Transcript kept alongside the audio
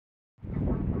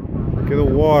Look at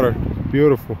the water.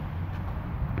 Beautiful.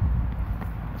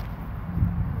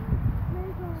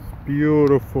 It's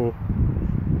beautiful.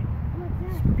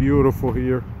 It's beautiful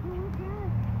here.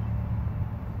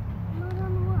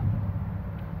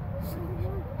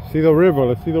 See the river.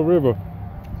 Let's see the river.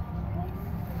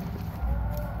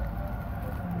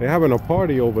 They're having a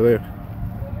party over there.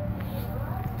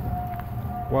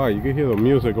 Wow, you can hear the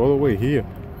music all the way here.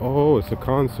 Oh, it's a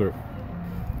concert.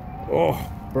 Oh,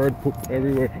 bird poop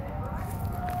everywhere.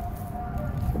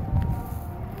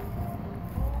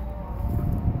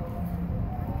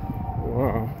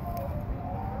 Wow.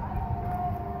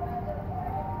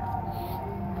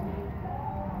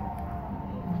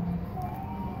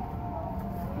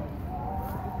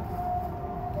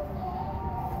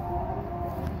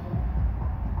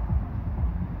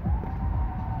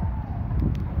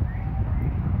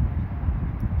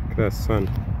 Look at that sun.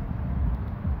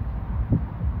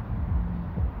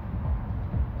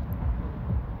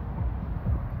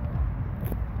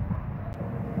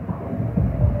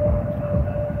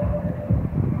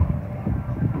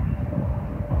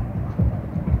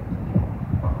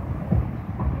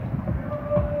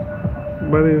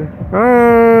 Buddy,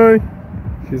 hi!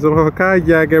 She's on her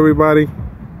kayak, everybody.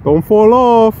 Don't fall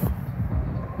off.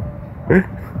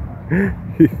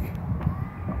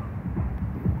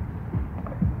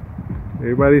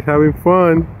 Everybody's having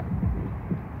fun.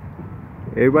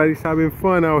 Everybody's having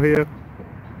fun out here.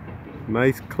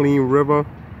 Nice clean river.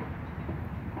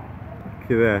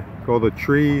 Look at that. All the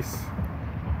trees.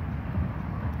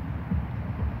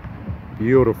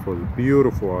 Beautiful,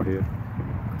 beautiful out here.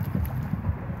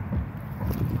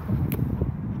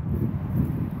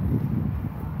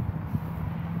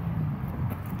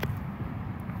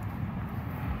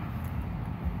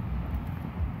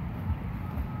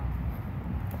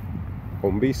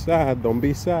 Don't be sad, don't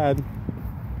be sad.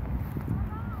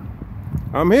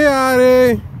 I'm here,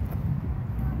 Ari.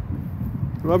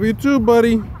 Love you too,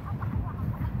 buddy.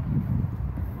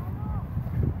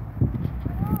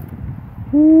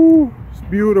 Ooh, it's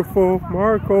beautiful.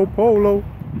 Marco Polo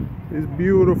is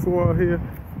beautiful out here.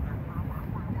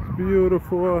 It's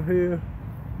beautiful out here.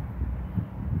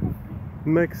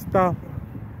 Next stop,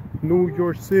 New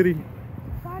York City.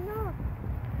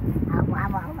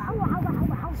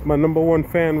 It's my #1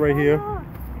 fan right here.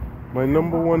 My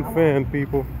 #1 fan,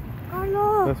 people.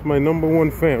 That's my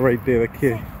 #1 fan right there, the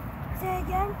kid. Say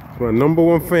again. It's my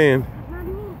 #1 fan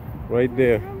right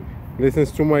there.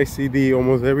 Listens to my CD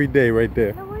almost every day right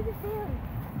there. Where's the fan?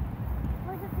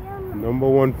 Where's the fan?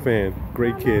 #1 fan.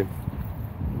 Great kid.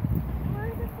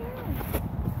 Where's the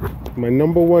fan? My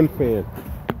 #1 fan.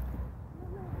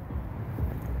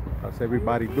 How's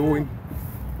everybody doing?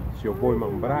 It's your boy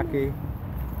Mambrake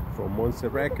from Monster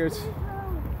Records.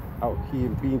 Out here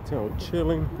in Beantown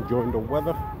chilling, enjoying the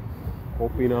weather.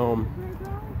 Hoping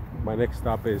my next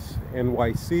stop is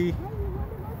NYC.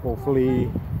 Hopefully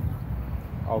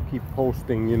I'll keep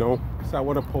posting, you know, because I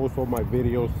want to post all my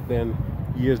videos. Then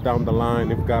years down the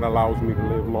line, if God allows me to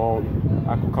live long,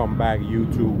 I could come back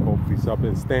YouTube, hopefully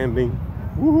something standing.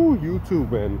 Woohoo,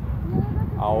 YouTube, and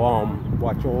I'll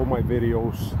watch all my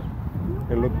videos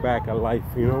and look back at life,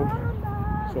 you know.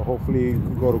 So hopefully you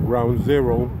could go to ground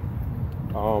zero,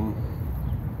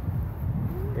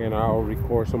 and I'll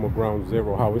record some of ground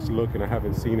zero, how it's looking. I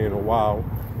haven't seen it in a while,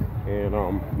 and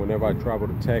whenever I travel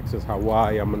to Texas,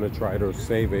 Hawaii, I'm gonna try to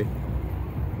save it.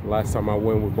 Last time I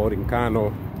went with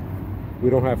Borincano, we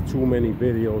don't have too many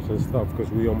videos and stuff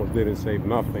because we almost didn't save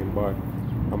nothing, but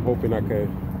I'm hoping I could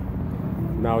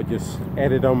now just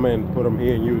edit them and put them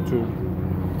here on YouTube.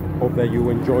 Hope that you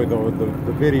enjoy the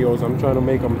videos. I'm trying to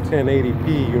make them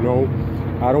 1080p, you know.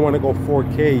 I don't want to go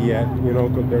 4K yet, you know,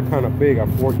 because they're kind of big at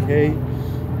 4K.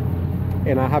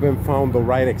 And I haven't found the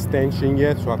right extension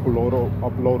yet, so I could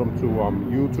upload them to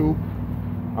YouTube.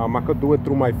 I could do it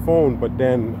through my phone, but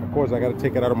then, of course, I got to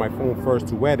take it out of my phone first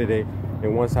to edit it.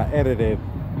 And once I edit it,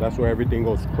 that's where everything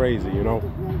goes crazy, you know.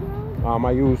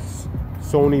 I use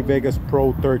Sony Vegas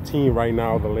Pro 13 right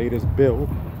now, the latest build.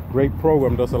 Great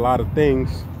program, does a lot of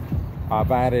things. I've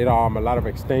added a lot of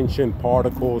extension,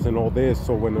 particles, and all this,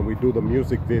 so when we do the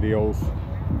music videos,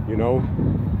 you know.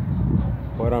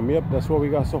 But yep, that's what we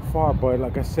got so far. But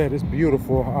like I said, it's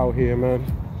beautiful out here, man.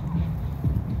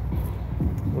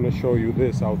 I'm gonna show you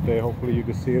this out there. Hopefully you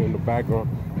can see it in the background,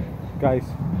 guys.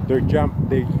 They're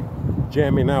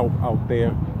jamming out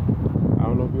there. I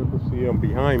don't know if you can see them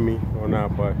behind me or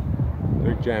not, but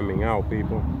they're jamming out,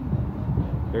 people.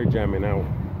 They're jamming out.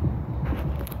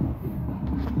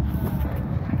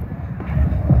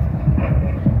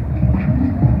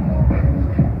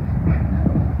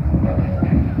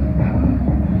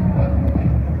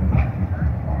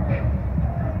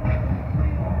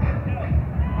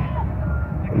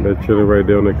 They're chilling right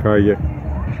there on the kayak.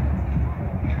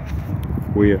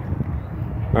 Weird.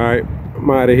 Alright, I'm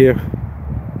out of here.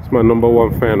 It's my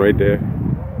 #1 fan right there.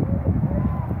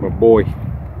 My boy.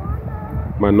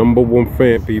 My #1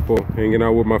 fan, people. Hanging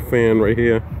out with my fan right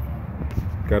here.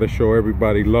 Gotta show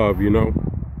everybody love, you know.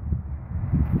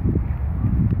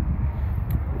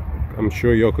 I'm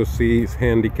sure y'all could see his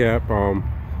handicap.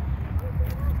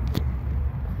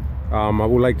 I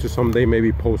would like to someday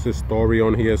maybe post his story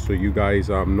on here so you guys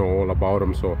know all about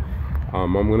him. So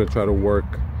I'm gonna try to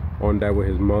work on that with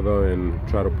his mother and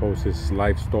try to post his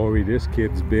life story. This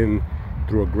kid's been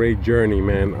through a great journey,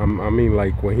 man. I mean,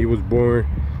 like, when he was born,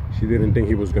 she didn't think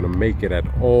he was gonna make it at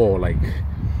all. Like,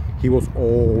 he was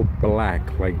all black,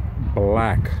 like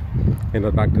black, and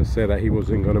the doctor said that he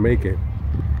wasn't gonna make it,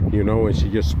 you know. And she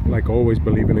just, like, always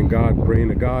believing in God, praying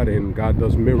to God, and God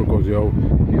does miracles, yo.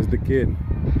 Here's the kid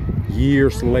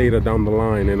years later down the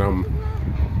line, and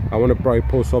I want to probably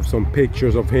post up some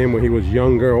pictures of him when he was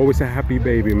younger. Always a happy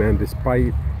baby, man,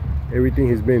 despite everything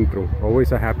he's been through.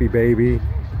 Always a happy baby,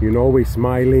 you know, always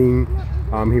smiling.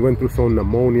 He went through some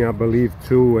pneumonia, I believe,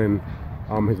 too, and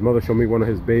his mother showed me one of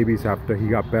his babies after he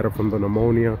got better from the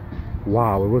pneumonia.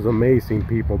 Wow, it was amazing,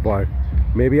 people. But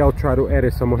maybe I'll try to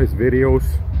edit some of his videos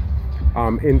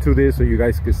into this so you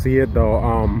guys can see it.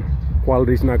 The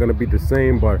quality's not going to be the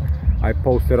same, but I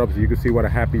posted up so you can see what a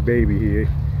happy baby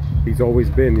he's always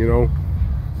been, you know.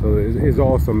 So it's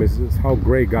awesome. It's how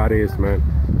great God is, man.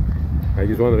 I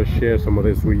just wanted to share some of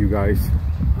this with you guys.